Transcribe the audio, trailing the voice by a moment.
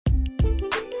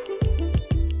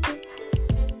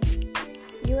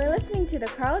listening to the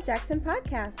Carl Jackson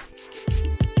Podcast.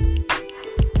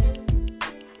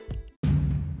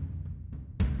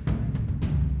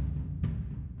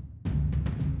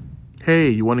 Hey,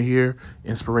 you want to hear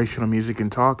inspirational music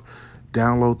and talk?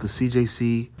 Download the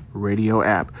CJC Radio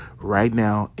app right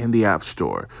now in the App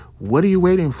Store. What are you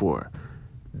waiting for?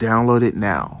 Download it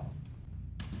now.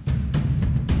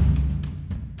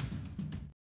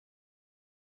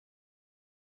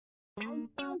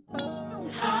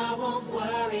 I won't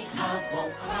worry, I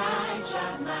won't cry,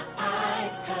 dry my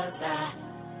eyes, 'cause I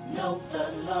know the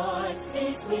Lord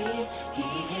sees me. He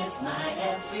hears my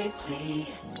every plea.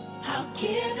 I'll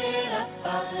give it up,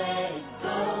 I'll let it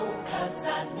go, 'cause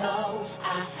I know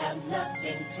I have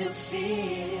nothing to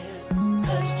fear,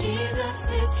 'cause Jesus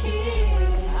is here.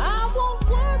 I won't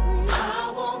worry,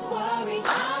 I won't worry,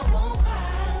 I won't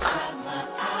cry, dry my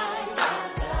eyes,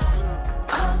 'cause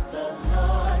I know the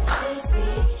Lord sees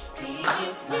me. He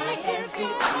hears my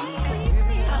every plea.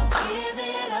 I'll give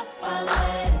it up, I'll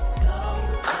let it go,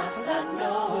 'cause I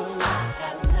know I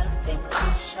have nothing to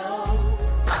show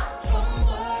from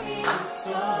worrying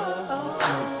so.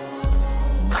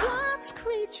 God's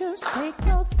creatures take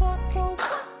no thought for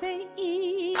what they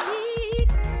eat.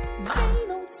 They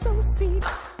don't sow seeds,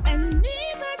 and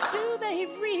neither do they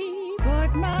reap.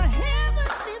 But my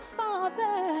heavenly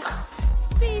Father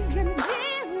feeds them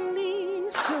daily.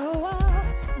 So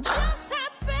I'll just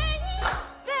have faith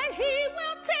that He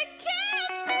will take care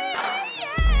of me.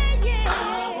 Yeah, yeah.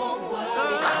 I won't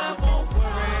worry, I won't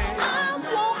cry, I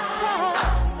won't cry.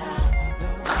 'cause I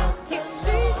know He the sees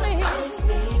Lord me. sees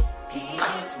me. He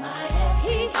hears my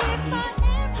He every hears my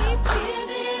plea. every I'll plea. give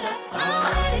it up, I'll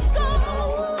I'll let it go.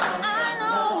 I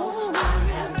know. I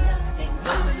have nothing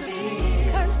to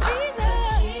fear, 'Cause 'cause Jesus,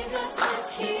 Jesus is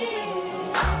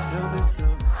here. Tell me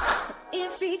something.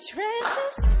 if He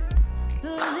dresses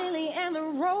the lily and the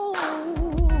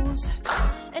rose,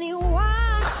 and He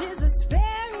watches the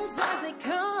sparrows as they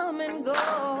come and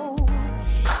go,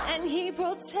 and He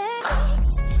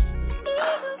protects the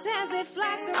eagles as they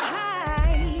fly so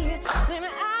high, then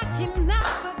I cannot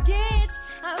forget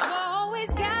I've always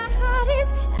got His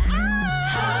eye.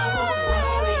 I won't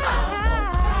worry, I won't cry,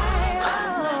 dry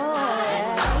my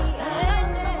eyes, 'cause I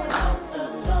know the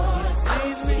Lord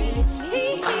sees me. He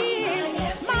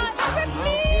hears my every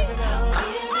plea. Give it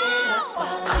up,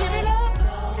 I'll Give it up,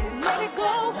 let it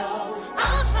go.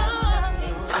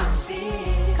 nothing to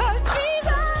fear, 'Cause 'cause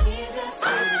Jesus, Jesus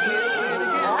is here.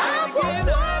 I won't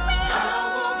worry, I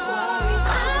won't worry,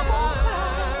 I won't cry.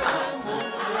 dry my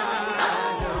eyes,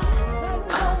 'cause I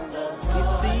know the He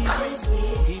Lord sees sees me. me.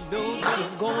 He knows what I'm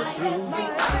going through.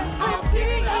 I'll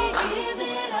give it up, Give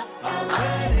it up, I'll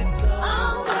let it go.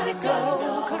 I'll let it go,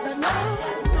 'cause I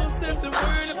know No sense of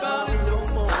worrying about it no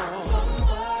more. from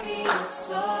worrying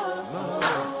so.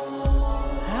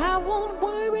 I won't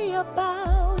worry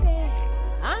about it.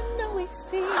 I know He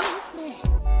sees me.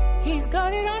 He's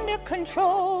got it under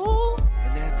control.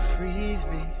 And that frees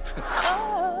me.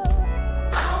 Oh,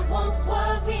 I won't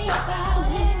worry about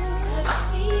it, 'cause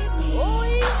He sees me. oh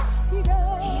yes, He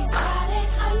does. He's got it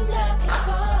under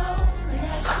control, and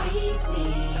that frees me.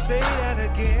 Say that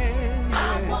again.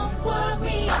 I Yeah. won't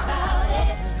worry about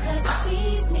it, 'cause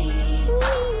He sees me.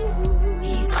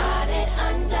 He's got it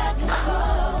under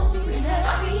control, and that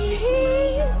frees me.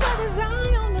 He's got His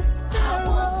eye on the I won't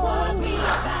sparrow. worry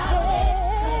about it,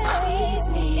 'cause He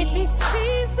sees If He me.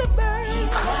 sees the bird,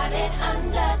 He's got it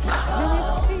under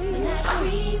control, and that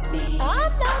frees me.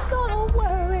 I'm not gonna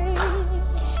worry.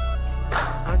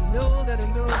 I know that I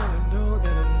know that I know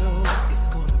that I know it's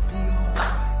gonna be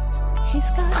alright. He's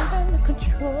got it under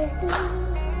control.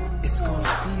 It's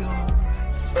gonna be alright.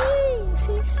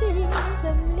 See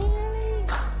the lily.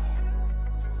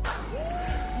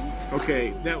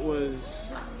 Okay, that was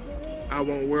I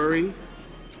Won't Worry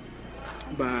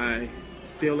by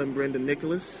Phil and Brenda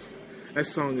Nicolas. That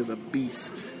song is a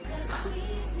beast.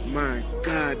 My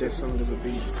God, that song is a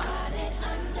beast.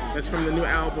 That's from the new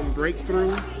album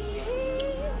Breakthrough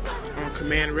on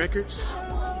Command Records.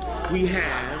 We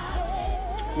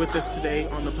have with us today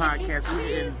on the podcast,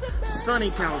 we're in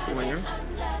sunny California,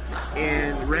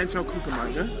 in Rancho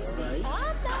Cucamonga,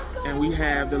 and we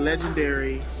have the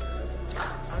legendary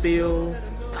Phil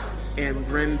and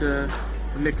Brenda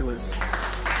Nicolas.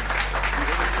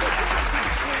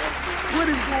 What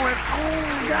is going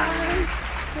on, guys?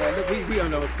 Well, we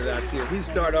unorthodox here. We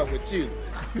start off with you.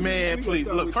 Man, please,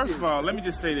 look, first of all, let me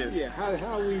just say this. Yeah,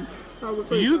 how we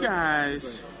You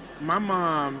guys, my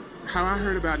mom, how I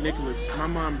heard about Nicholas, my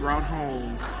mom brought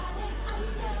home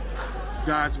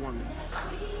God's Woman.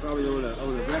 probably on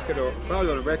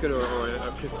a record or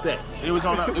a cassette. It was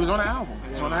on an album. It was on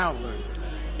an album.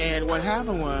 And what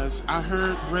happened was, I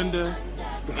heard Brenda,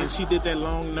 and she did that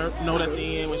long note at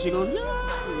the end when she goes,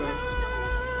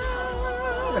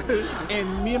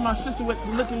 and me and my sister would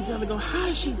look at each other and go, how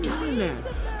is she doing that?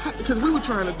 Because we were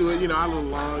trying to do it, our little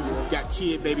lungs, we got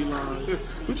kid baby lungs.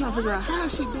 We're trying to figure out, how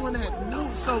is she doing that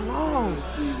note so long?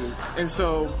 And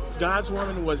so God's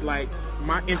Woman was like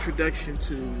my introduction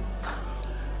to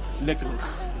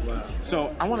Nicolas. Wow.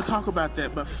 So I want to talk about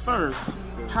that, but first,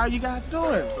 how you guys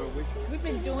doing? We've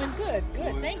been doing good.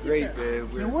 Good. Thank you, Great, sir.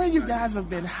 man. And where you guys have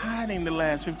been hiding the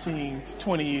last 15,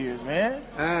 20 years, man?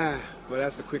 Well,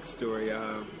 that's a quick story.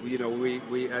 We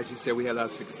as you said, we had a lot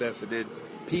of success, and then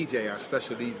PJ, our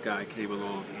special needs guy, came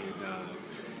along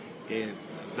in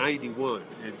 '91,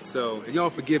 and y'all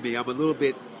forgive me, I'm a little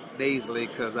bit nasally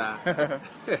because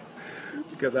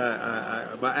because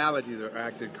my allergies are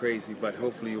acting crazy, but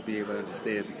hopefully you'll be able to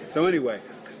understand me. So anyway,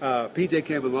 PJ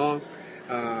came along.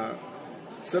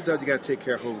 Sometimes you got to take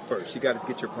care of home first. You got to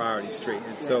get your priorities straight.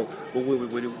 And so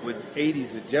when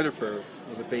 80s and Jennifer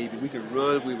was a baby, we could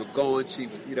run. We were going. She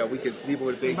was, we could leave her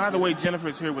with a baby. By the way,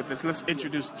 Jennifer's here with us. Let's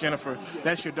introduce Jennifer.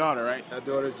 That's your daughter, right? Our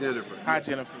daughter Jennifer. Hi,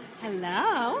 Jennifer.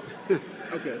 Hello.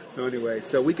 Okay. So anyway,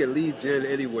 so we could leave Jen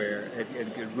anywhere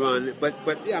and run. But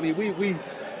yeah, I mean,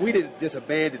 we didn't just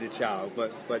abandon the child,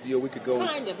 but we could go.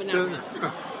 Kind of, but not really.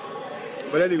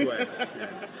 But anyway,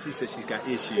 she said she's got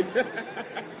issues.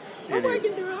 We're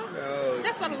working through it.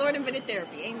 That's why the Lord invented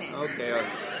therapy. Amen. Okay.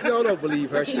 Y'all don't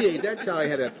believe her. She ain't. That child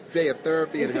had a day of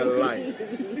therapy in her life.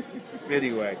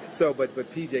 Anyway,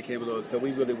 but PJ came along, so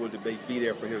we really wanted to be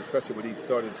there for him, especially when he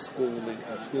started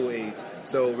school age.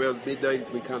 So around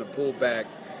mid-90s, we kind of pulled back,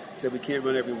 said we can't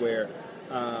run everywhere.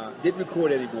 Didn't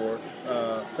record anymore,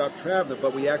 stopped traveling,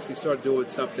 but we actually started doing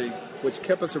something which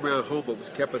kept us around home, but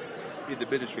which kept us in the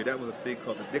ministry. That was a thing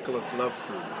called the Nicolas Love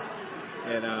Cruise.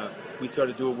 And we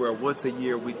started doing where once a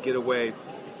year we'd get away,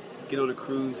 get on a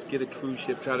cruise, get a cruise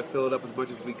ship, try to fill it up as much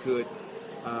as we could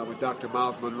with Dr.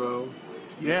 Miles Monroe.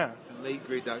 Yeah. The late,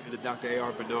 great Dr.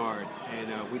 A.R. Bernard.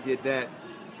 And we did that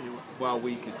while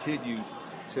we continued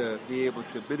to be able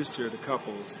to minister to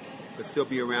couples, but still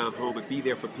be around home and be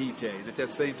there for PJ. And at that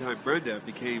same time, Brenda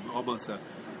became almost a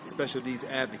special needs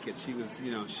advocate. She was,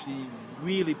 she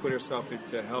really put herself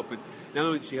into helping. Not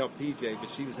only did she help PJ, but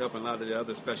she was helping a lot of the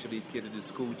other special needs kids in the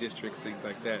school district, things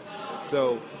like that.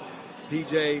 So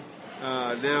PJ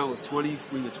now was 20.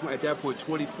 We were at that point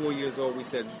 24 years old. We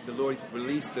said the Lord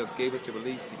released us, gave us the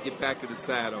release to get back in the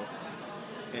saddle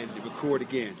and to record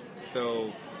again.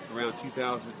 So around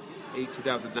 2008,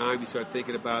 2009, we started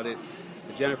thinking about it.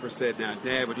 And Jennifer said, "Now,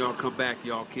 Dad, when y'all come back,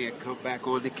 y'all can't come back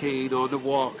on the cane, on the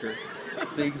walker.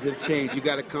 Things have changed. You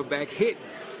got to come back hitting.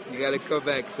 You got to come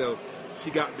back." So she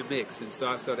got in the mix, and so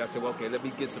I said, well, okay, let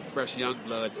me get some fresh young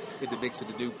blood in the mix with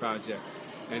the new project.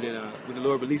 And then when the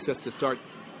Lord released us to start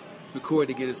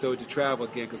recording again and so to travel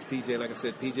again, because PJ, like I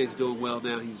said, PJ's doing well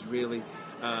now. He's really,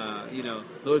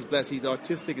 Lord's blessed. He's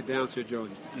autistic and Down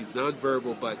syndrome. He's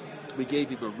nonverbal, but we gave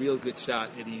him a real good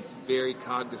shot, and he's very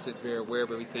cognizant, very aware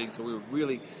of everything. So we were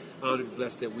really honored and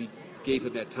blessed that we gave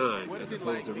him that time as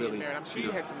opposed to really, I'm sure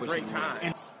you had some great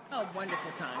time. Oh,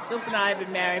 wonderful time. Philip and I have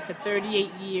been married for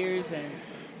 38 years, and,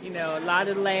 a lot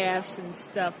of laughs and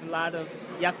stuff, a lot of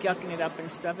yucking it up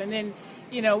and stuff. And then,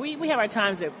 we have our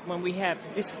times that when we have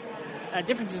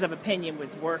differences of opinion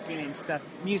with working and stuff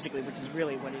musically, which is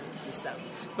really what it is and stuff.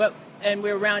 And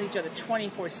we're around each other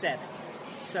 24/7.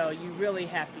 So you really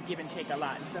have to give and take a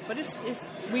lot and stuff. But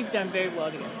we've done very well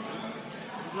together. It's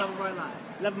the love of our life.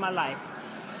 Love of my life.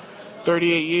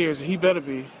 38 years, he better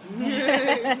be.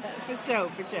 For sure.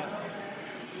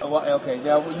 Okay,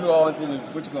 now you all into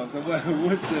what you call it. So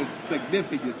what's the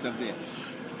significance of this?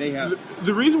 They have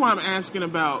the reason why I'm asking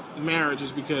about marriage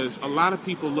is because a lot of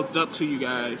people look up to you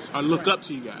guys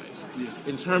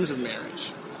in terms of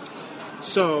marriage.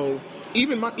 So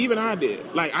even I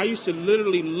did. Like, I used to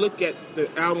literally look at the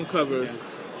album cover.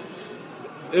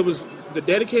 It was the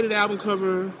dedicated album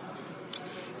cover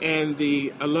and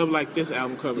the I Love Like This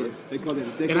album cover. Yeah, they call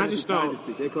it and I just thought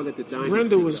they call it the Dynasty.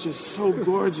 Brenda was just so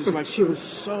gorgeous. Like, she was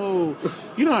so,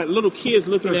 like little kids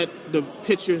looking at the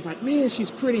picture. It's like, man,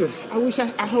 she's pretty.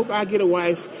 I hope I get a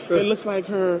wife that looks like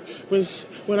her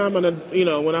when I'm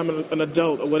an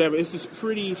adult or whatever. It's this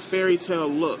pretty fairy tale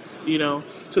look,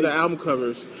 to the album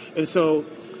covers. And so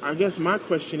I guess my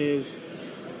question is,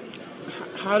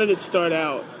 how did it start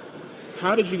out?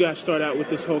 How did you guys start out with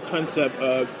this whole concept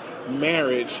of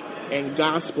marriage and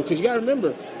gospel? Because you got to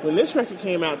remember, when this record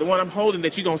came out, the one I'm holding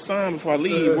that you're going to sign before I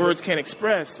leave, Words Can't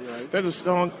Express, there's a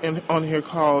song on here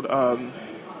called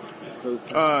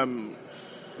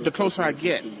The Closer I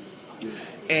Get.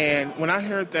 And when I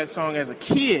heard that song as a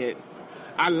kid,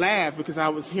 I laughed because I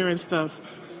was hearing stuff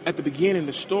at the beginning.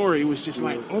 The story was just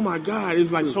like, oh my God, it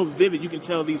was like so vivid. You can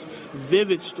tell these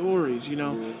vivid stories, you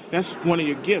know. That's one of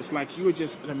your gifts. Like, you were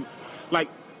just, like,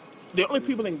 the only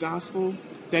people in gospel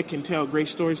that can tell great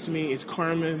stories to me is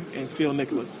Carmen and Phil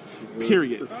Nicolas,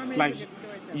 period. Like,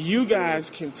 you guys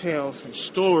can tell some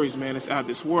stories, man, that's out of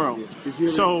this world.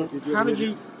 So, how did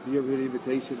you... Do you ever hear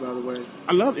Invitation, by the way?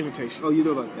 I love Invitation. Oh, you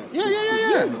know about that?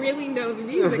 Yeah. You really know the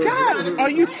music. God, are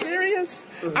you serious?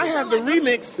 I have the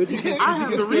remix. I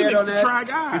have the remix to Try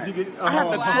God. I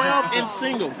have the 12-inch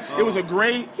single. It was a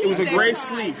great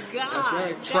sleeve.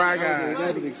 Try God.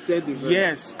 That was extended version.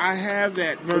 Yes, I have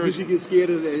that version. Did you get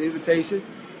scared of the Invitation?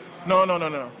 No.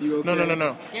 You okay?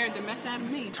 No. Scared the mess out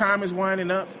of me. Time is winding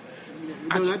up.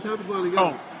 No, not Time is Winding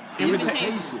Up. Oh,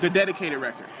 Invitation. The dedicated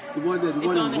record. The one that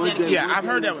I've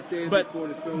heard that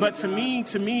one. But to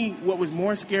me, what was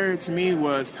more scary to me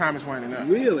was Time is Winding Up.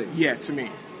 Really? Yeah, to me,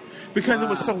 because it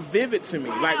was so vivid to me.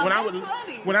 Like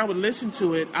when I would listen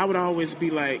to it, I would always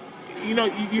be like, you know,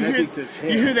 you hear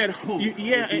that.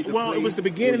 It was the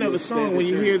beginning of the song when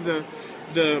you hear the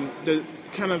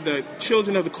kind of the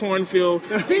children of the cornfield.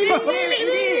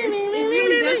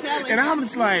 And I'm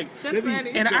just like,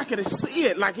 and I could see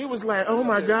it. Like, it was like, oh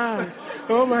my God.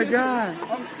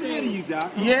 I'm scared of you,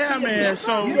 Doc. Yeah, man.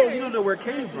 So you don't know where it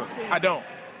came from. I don't.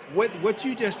 What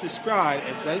you just described,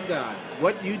 and thank God,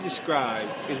 what you described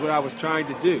is what I was trying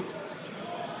to do.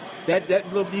 That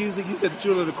little music, you said the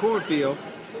children of the cornfield,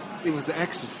 it was The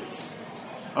Exorcist.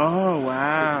 Oh,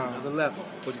 wow. Another level,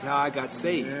 which is how I got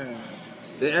saved. Yeah.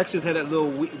 The Exorcist had that little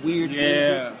weird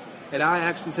music, and I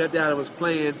actually sat down and was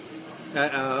playing.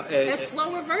 A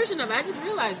slower version of it. I just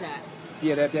realized that.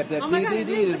 Yeah, that Oh my God,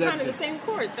 it's kind of the same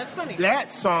chords. That's funny.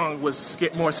 That song was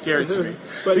more scary to me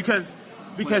because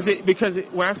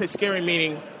when I say scary,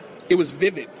 meaning it was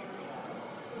vivid.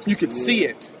 You could see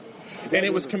it, and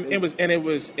it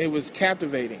was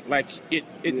captivating. Like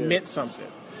it meant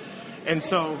something. And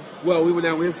so, well,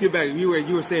 let's get back. You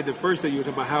were saying the first thing you were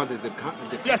talking about how did the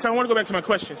yes, I want to go back to my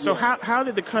question. So how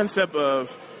did the concept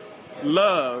of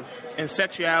love and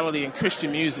sexuality and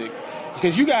Christian music,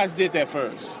 because you guys did that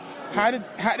first, how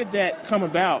did that come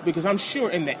about? Because I'm sure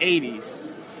in the 80s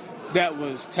that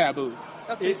was taboo.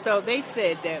 Okay, so they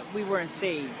said that we weren't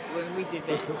saved when we did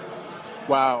that.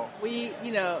 Wow. We,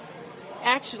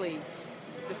 actually,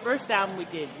 the first album we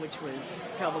did, which was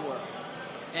Tell the World,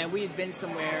 and we had been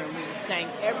somewhere and we sang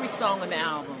every song on the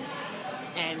album,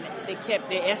 and they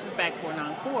asked us back for an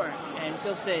encore, and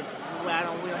Phil said,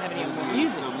 well, we don't have any more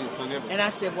music. And I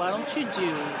said, why don't you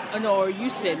do, or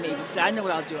you said maybe, so I know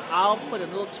what I'll do. I'll put a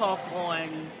little talk on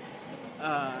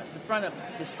the front of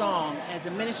the song as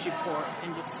a ministry report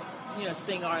and just,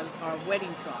 sing our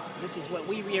wedding song, which is what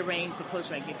we rearranged The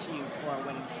Closer I Get to You for our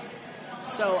wedding song.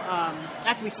 So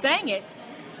after we sang it,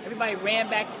 everybody ran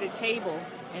back to the table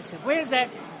and said, where's that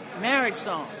marriage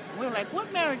song? And we were like,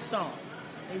 what marriage song?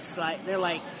 They're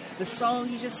like, the song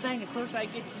you just sang, The Closer I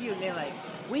Get to You. And they're like,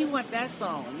 we want that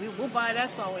song. We'll buy that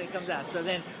song when it comes out. So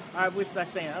then we start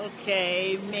saying,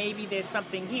 okay, maybe there's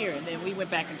something here. And then we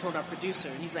went back and told our producer,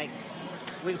 and he's like,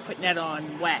 we're putting that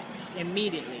on wax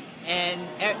immediately. And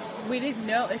we didn't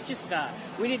know, it's just God.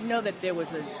 We didn't know that there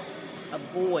was a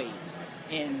void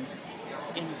in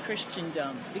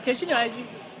Christendom. Because,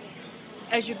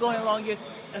 as you're going along, you're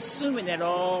assuming that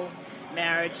all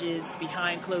marriages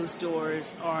behind closed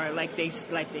doors are like they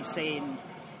say,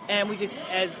 and we just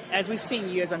as we've seen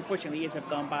unfortunately years have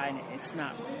gone by, and it's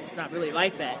not really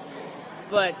like that.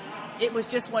 But it was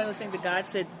just one of those things that God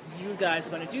said, you guys are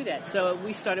going to do that. So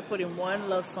we started putting one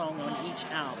love song on each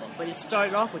album, but it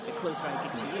started off with The Closer I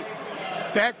Get to You.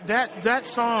 That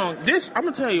song, I'm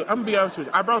gonna tell you, I'm gonna be honest with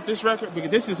you, I brought this record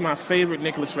because this is my favorite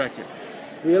Nicolas record.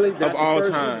 Really? Of all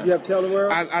time. You have Tell the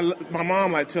World? My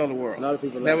mom liked Tell the World. A lot of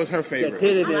people that was her favorite. That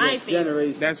did it in a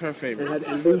generation. That's her favorite.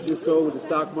 And Lose Your Soul with the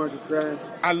stock market crash.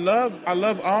 I love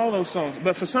all those songs,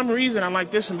 but for some reason I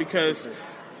like this one because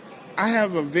I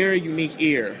have a very unique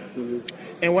ear. Mm-hmm.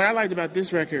 And what I liked about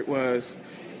this record was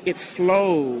it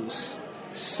flows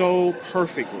so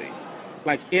perfectly.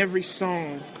 Like every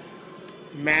song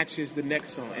matches the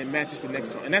next song and matches the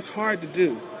next song. And that's hard to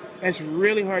do. That's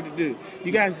really hard to do.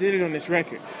 You guys did it on this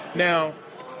record. Now,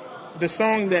 the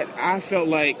song that I felt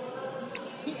like...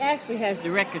 He actually has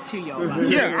the record too, y'all.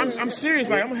 Yeah, I'm serious.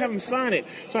 Like, I'm going to have him sign it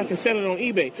so I can sell it on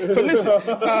eBay. So listen,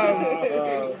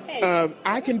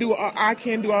 I Can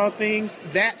Do All Things.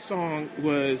 That song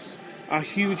was a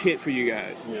huge hit for you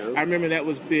guys. Yeah. I remember that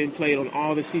was being played on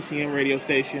all the CCM radio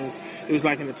stations. It was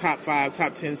like in the top 5,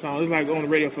 top 10 songs. It was like on the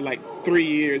radio for like 3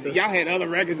 years. Y'all had other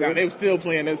records out. They were still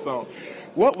playing that song.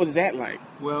 What was that like?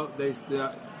 Well,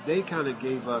 they kind of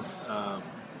gave us, I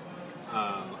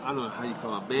don't know how you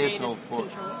call it, mantle for.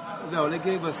 No, they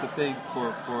gave us the thing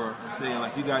for saying,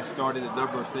 like, you guys started a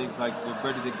number of things, like when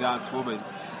Brenda did God's Woman,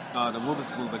 the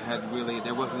women's movement hadn't really,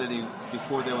 there wasn't any,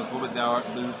 before there was Women Thou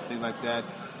Art Loose, thing like that.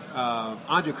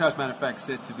 Andre Crouch, matter of fact,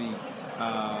 said to me,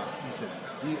 he said,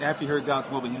 after he heard God's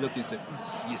Woman, he looked and said,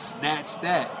 you snatched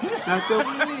that. And I said,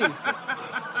 what do you mean?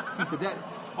 He said, that,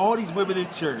 all these women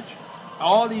in church,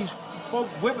 all these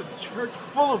women, church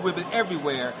full of women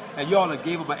everywhere, and y'all done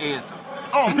gave them an anthem.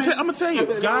 Oh, I'm gonna tell you,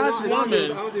 God's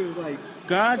Woman.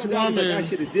 God's Woman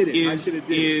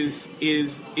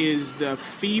is the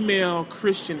female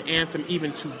Christian anthem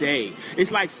even today.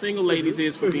 It's like Single Ladies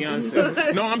is for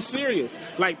Beyonce. No, I'm serious.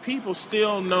 Like, people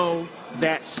still know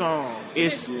that song.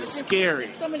 It's scary.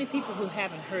 So many people who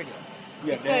haven't heard it.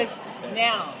 Yeah,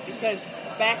 because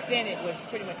back then it was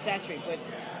pretty much saturated, but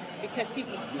because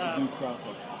people,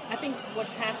 I think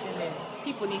what's happening is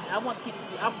people need. We're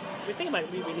thinking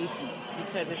about re-releasing it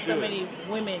because there's so many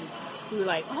women who are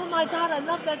like, oh my God, I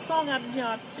love that song.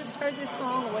 I've just heard this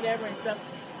song or whatever and stuff.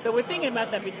 So we're thinking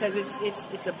about that because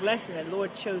it's a blessing that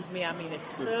Lord chose me. I mean, there's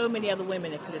so many other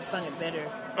women that could have sung it better.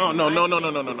 Oh no.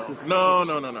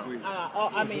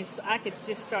 I mean, so I could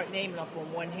just start naming off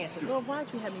on one hand. So, Lord, why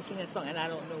did you have me sing that song? And I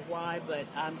don't know why, but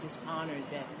I'm just honored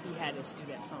that He had us do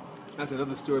that song. That's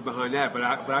another story behind that. But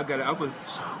I'm gonna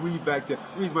squeeze back to the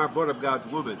reason why I brought up God's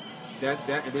Woman. That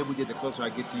and then we did The Closer I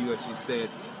Get to You, as she said,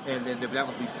 and then that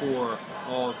was before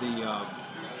all the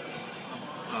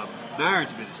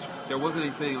marriage ministries. There wasn't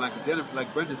anything like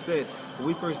Brenda said. When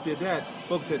we first did that,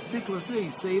 folks said, Nicolas,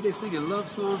 they're singing love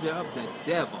songs. They're of the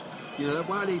devil. You know,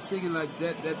 why are they singing like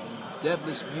that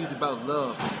devilish music about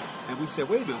love? And we said,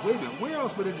 wait a minute. Where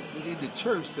else but in the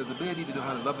church does a man need to know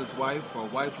how to love his wife or a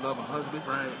wife love a husband?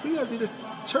 Right. We got to do this.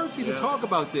 Church need to talk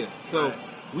about this. So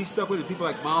we stuck with it. People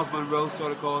like Miles Monroe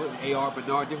started calling it, A.R.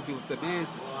 Bernard. Different people said, man,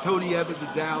 Tony Evans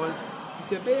of Dallas. He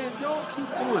said, man, don't keep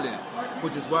doing that.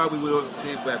 Which is why we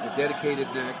came back with Dedicated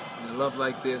next and Love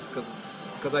Like This.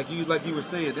 Because like you were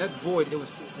saying, that void, it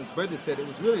was, as Brenda said, it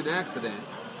was really an accident.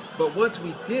 But once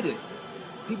we did it,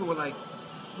 people were like,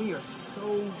 we are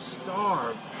so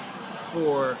starved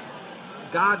for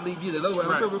godly music. In other words,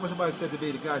 I remember when somebody said to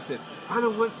me, the guy said, I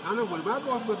don't want, when I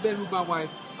go off to bed with my wife,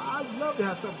 I'd love to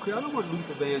have something Christian. I don't want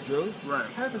Luther Vandross. Right.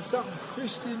 Having something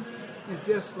Christian is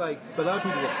just like, but a lot of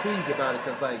people were queasy about it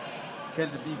because, like, can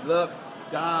it be love,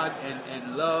 God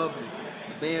and love, and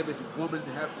the man and the woman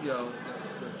have, the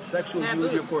sexual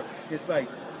union for, it's like,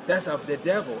 that's of the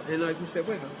devil. And like we said,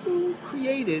 wait a minute, who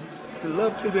created the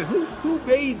love? Who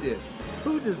made this?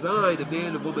 Who designed a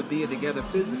man and woman being together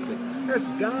physically? That's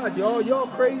God, y'all. Y'all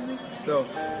crazy? So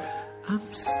I'm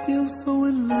still so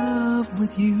in love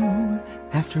with you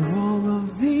after all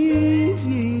of these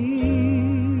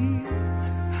years.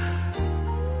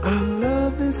 Our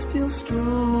love is still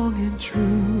strong and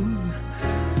true.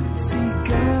 See,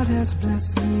 God has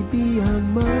blessed me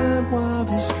beyond my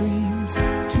wildest dreams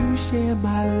to share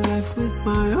my life with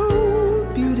my own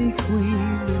beauty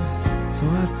queen. So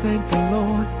I thank the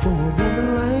Lord for a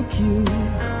woman like you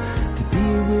to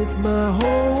be with my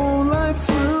whole life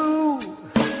through.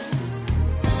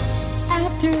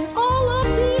 After all of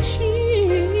these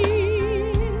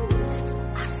years,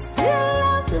 I still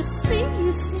love to see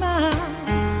you smile.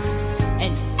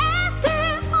 And after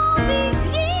all these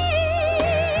years,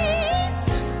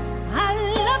 I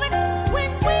love it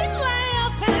when we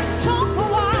laugh and talk a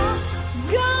while.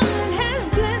 God has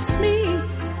blessed me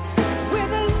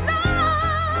with a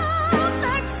love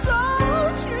that's so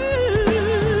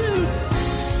true.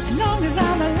 As long as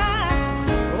I'm alive,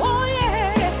 oh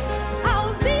yeah,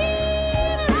 I'll be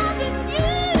loving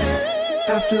you.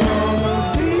 After all of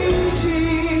these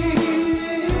years,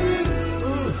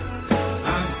 I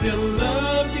still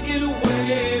love to get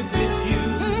away with you.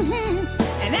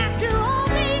 And after all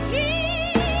these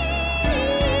years,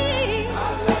 I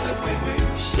love it when we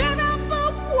shut up the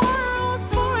world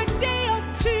for a day or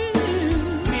two.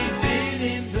 We've been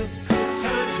in the good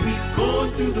times, we've gone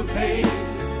through the pain.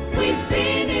 We've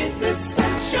been in the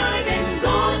sunshine and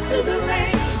gone through the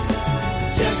rain.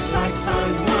 Just like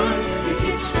fine wine, it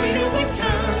gets sweeter with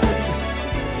time.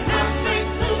 And I thank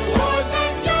the Lord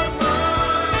that you're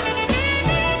mine.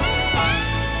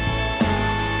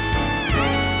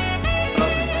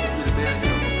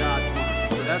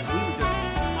 so that's, we were just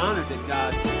honored that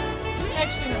God.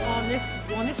 Actually,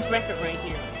 on this record right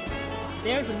here,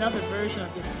 there's another version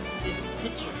of this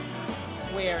picture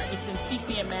where it's in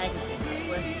CCM magazine,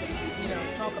 where it's,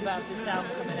 talk about this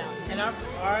album coming out, and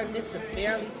our lips are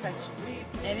barely touching,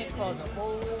 and it called The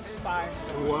Whole Fire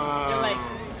Story. Wow. They're like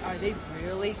are they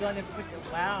really going to put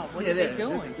the, wow, what are they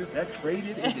doing? This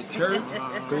X-rated in the church.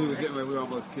 we were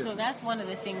almost kissing. So that's one of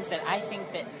the things that I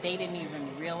think that they didn't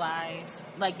even realize.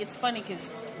 Like, it's funny because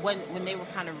when they were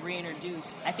kind of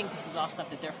reintroduced, I think this is all stuff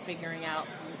that they're figuring out,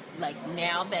 like,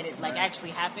 now that it, like,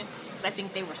 actually happened. Because I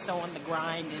think they were so on the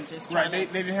grind and just trying to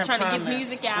get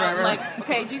music out. Like,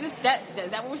 okay, Jesus, is that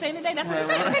what we're saying today? That's what we're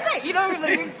saying. Okay, great. You know,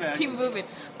 like, keep it moving.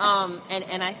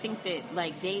 And I think that,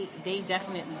 like, they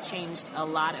definitely changed a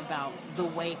lot about the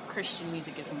way Christian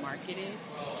music is marketed.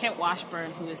 Kent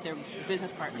Washburn, who is their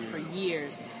business partner for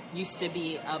years, used to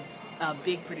be a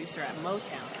big producer at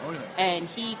Motown. Oh, yeah. And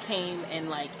he came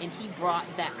and he brought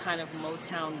that kind of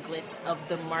Motown glitz of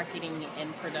the marketing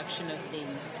and production of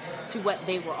things to what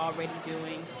they were already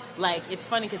doing. Like, it's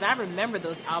funny because I remember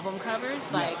those album covers,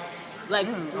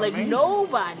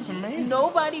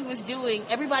 nobody was doing.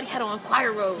 Everybody had on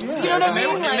choir robes. Yeah. You know what I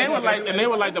mean? And they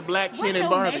were like the Black Ken and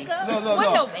Barbie.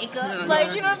 No makeup.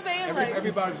 Like, you know what I'm saying?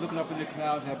 Everybody's looking up in the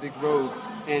clouds, had big robes,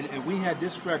 and we had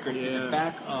this record in the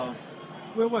back of.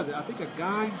 Where was it? I think a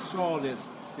guy saw this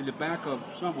in the back of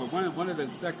somewhere. One of the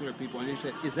secular people, and he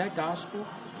said, "Is that gospel?"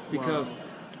 Because,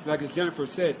 like as Jennifer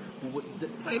said,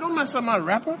 hey, don't mess up my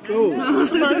rapper. Oh,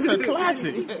 that's a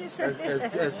classic.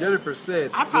 As Jennifer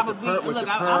said, I probably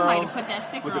I might have put that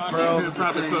sticker with the on pearls there.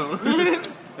 Probably so.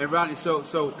 And Rodney,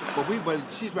 but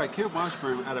she's right. Kim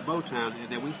Washburn out of Motown, and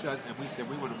then we said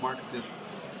we want to market this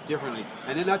differently.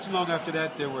 And then not too long after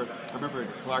that, I remember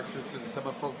the Clark sisters and some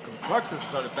of the Clark sisters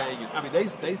started banging. I mean, they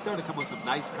started coming with some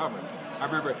nice covers. I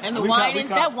remember. And the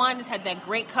Winans had that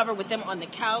great cover with them on the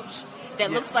couch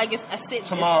that looks like it's a sit.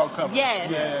 Tomorrow cover. Yes.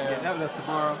 Yeah, that was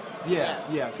Tomorrow.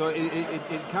 Yeah. So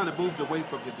it kind of moved away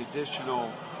from the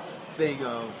traditional thing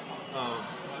of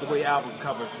the way album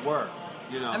covers were.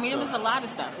 You know, it was a lot of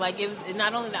stuff. Like, it was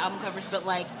not only the album covers, but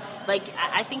like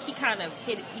I think he kind of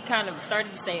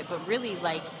started to say it, but really,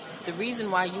 like, the reason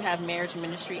why you have marriage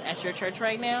ministry at your church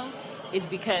right now is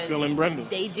because Phil and Brenda.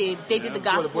 They did the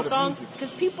gospel songs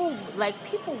because people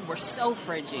were so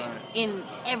frigid in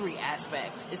every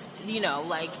aspect. It's, you know,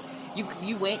 like,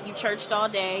 you went, you churched all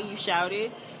day, you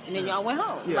shouted, and then y'all went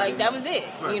home. That was it.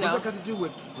 Right. You know, what's that got to do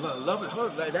with love and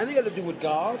hug? Like, that ain't got to do with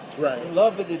God. Right.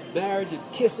 Love it and marriage and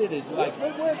kissing and like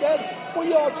what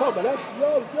y'all talking about? That's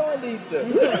y'all need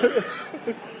to.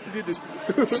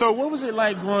 So what was it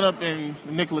like growing up in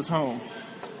Nicolas' home?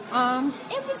 It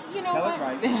was, you know, Tell it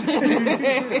right.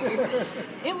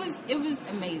 it was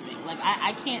amazing. Like,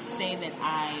 I can't say that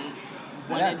I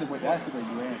wanted. That's the way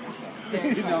you answer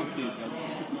something. You know,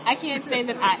 I can't say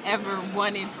that I ever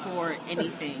wanted for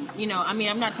anything. You know, I mean,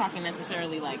 I'm not talking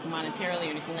necessarily like monetarily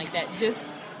or anything like that. Just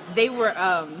they were,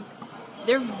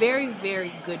 they're very,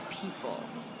 very good people.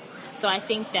 So I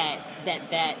think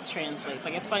that translates.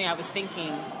 Like, it's funny. I was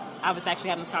actually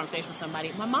having this conversation with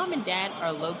somebody. My mom and dad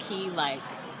are low key like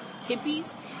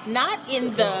hippies. Not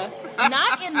in the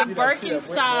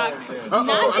Birkenstock.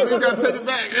 I think I'll take it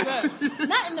back.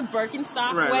 Not in the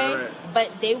Birkenstock way, right.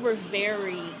 But they were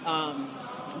very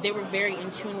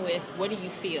in tune with, what do you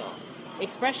feel?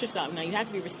 Express yourself. Now, you have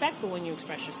to be respectful when you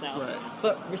express yourself, right.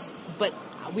 But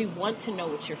we want to know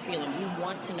what you're feeling. We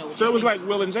want to know what. So it was like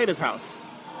Will and Jada's house.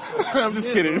 I'm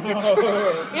just kidding. It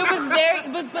was very,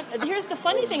 but here's the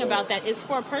funny thing about that is,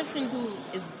 for a person who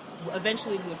is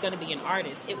eventually was going to be an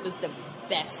artist, it was the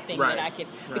best thing that I could,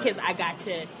 because I got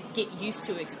to get used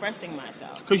to expressing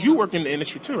myself. Because you work in the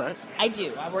industry too, right? I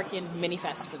do. I work in many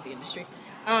facets of the industry.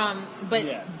 But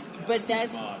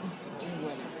that's.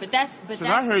 Because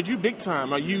I heard you big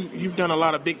time. You've done a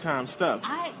lot of big time stuff.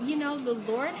 The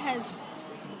Lord has,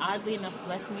 oddly enough,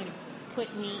 blessed me to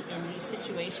put me in these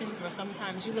situations where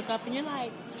sometimes you look up and you're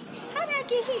like, how did I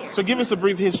get here? So give us a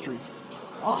brief history.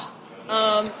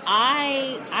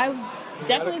 I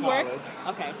definitely worked.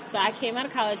 Okay, so I came out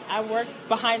of college. I worked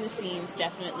behind the scenes,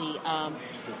 definitely,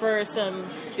 for some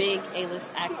big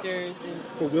A-list actors.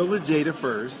 For Will and Jada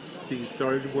first. She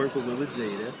started to work for Will and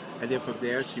Jada, and then from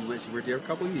there she worked there a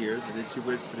couple of years, and then she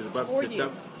went for the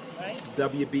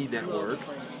WB network,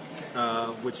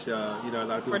 which a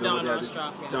lot of people know that.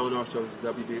 Dawn Ostroff was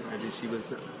WB, and then she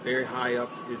was very high up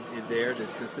in there, the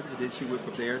assistant, and then she went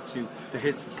from there to the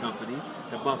Henson Company,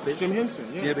 the Muppets. Jim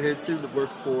Henson, yeah. Jim Henson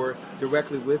worked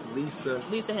directly with Lisa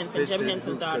Henson, Jim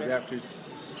Henson's daughter. Because after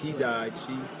he died,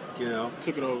 she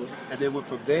took it over, and then went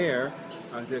from there.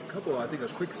 Did a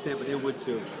quick stint, but then went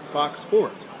to Fox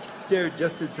Sports. There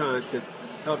just in time to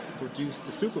help produce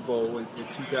the Super Bowl in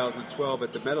 2012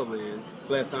 at the Meadowlands.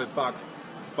 Last time Fox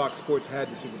Sports had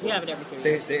the Super Bowl. We have it every 3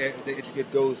 years. It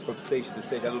goes from station to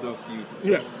station. I don't know if you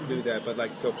knew that,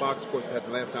 but so Fox Sports had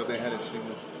the last time they had it. She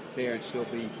was there, and she'll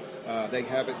be. They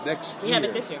have it next year. We have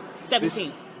it this year,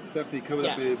 17. Stephanie coming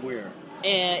up in where?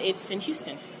 It's in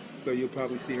Houston. So you'll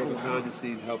probably see her behind the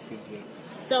scenes helping to.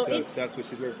 So that's what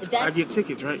she's working. I get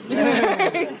tickets, right?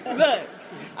 Look,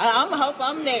 I'm hope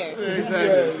I'm there.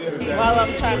 Exactly. While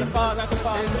I'm trying to fall, not to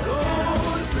fall.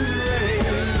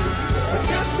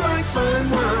 Just like fine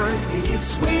wine, it gets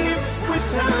sweeter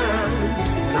with time.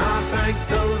 And I thank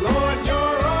the Lord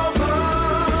you're all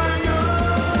mine.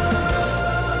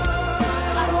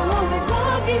 I will always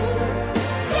love you.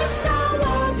 Yes, I'll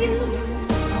love you.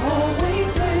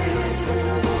 Always with you.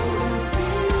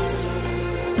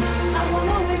 I will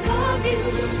always love you.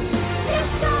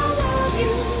 Yes, I'll love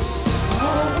you.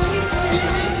 Always with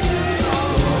you.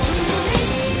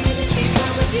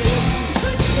 Because of you.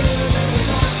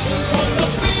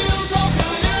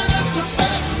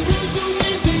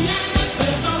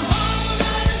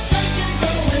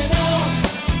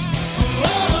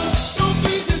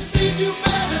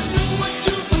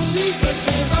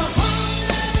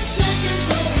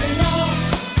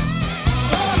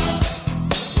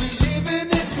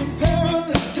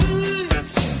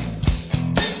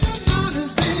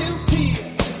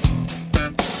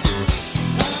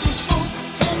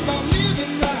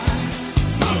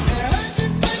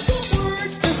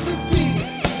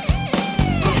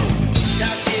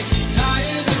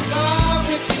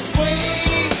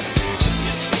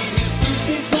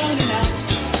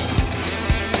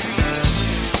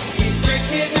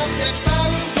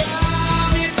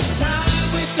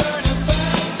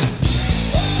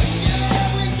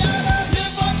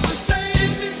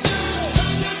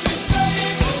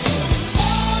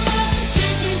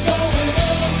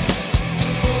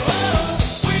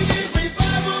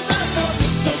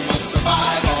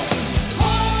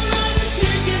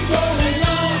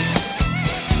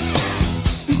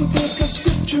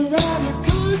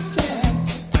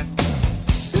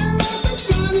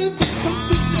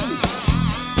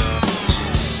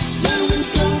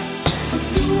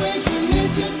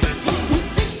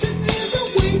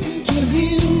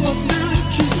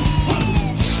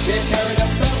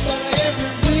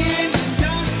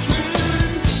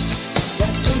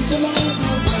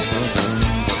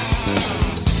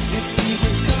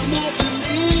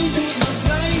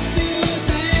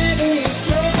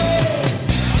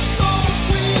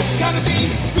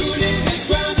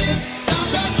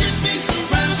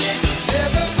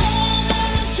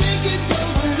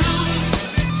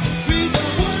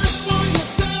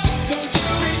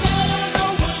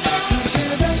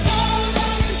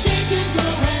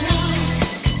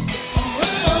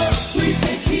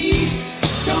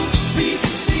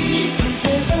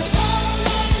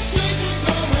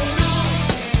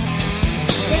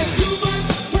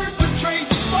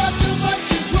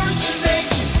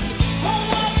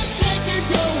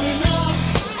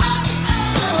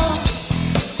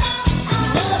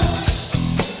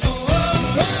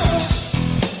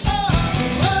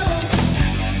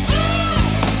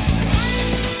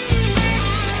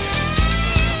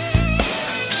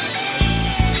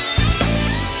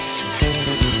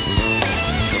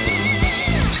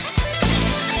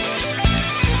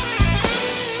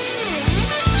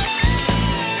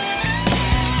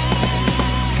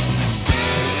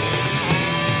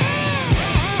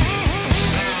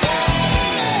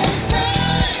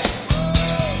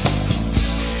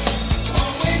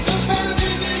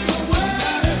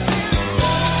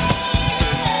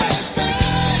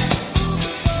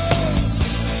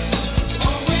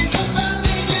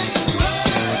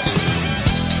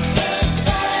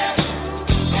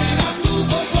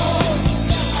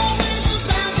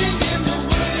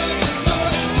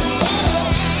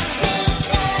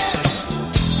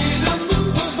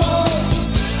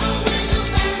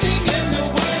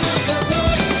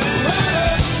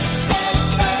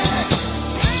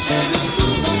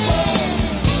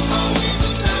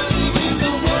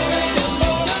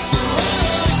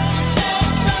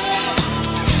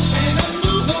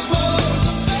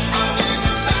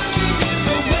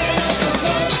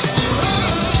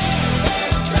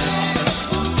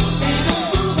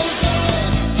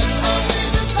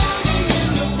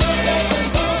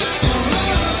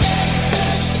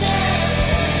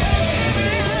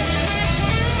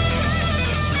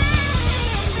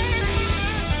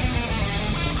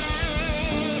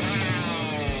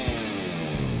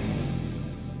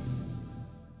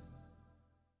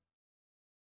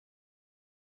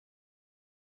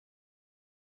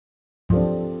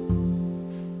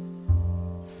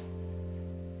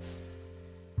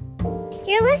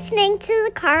 You're listening to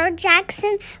the Carl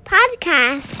Jackson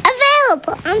Podcast,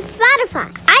 available on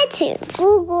Spotify, iTunes,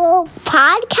 Google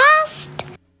Podcast.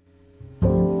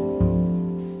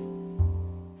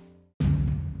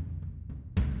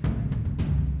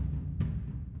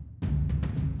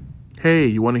 Hey,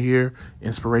 you want to hear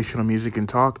inspirational music and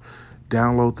talk?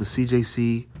 Download the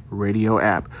CJC Radio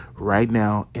app right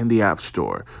now in the App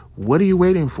Store. What are you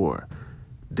waiting for?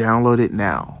 Download it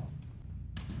now.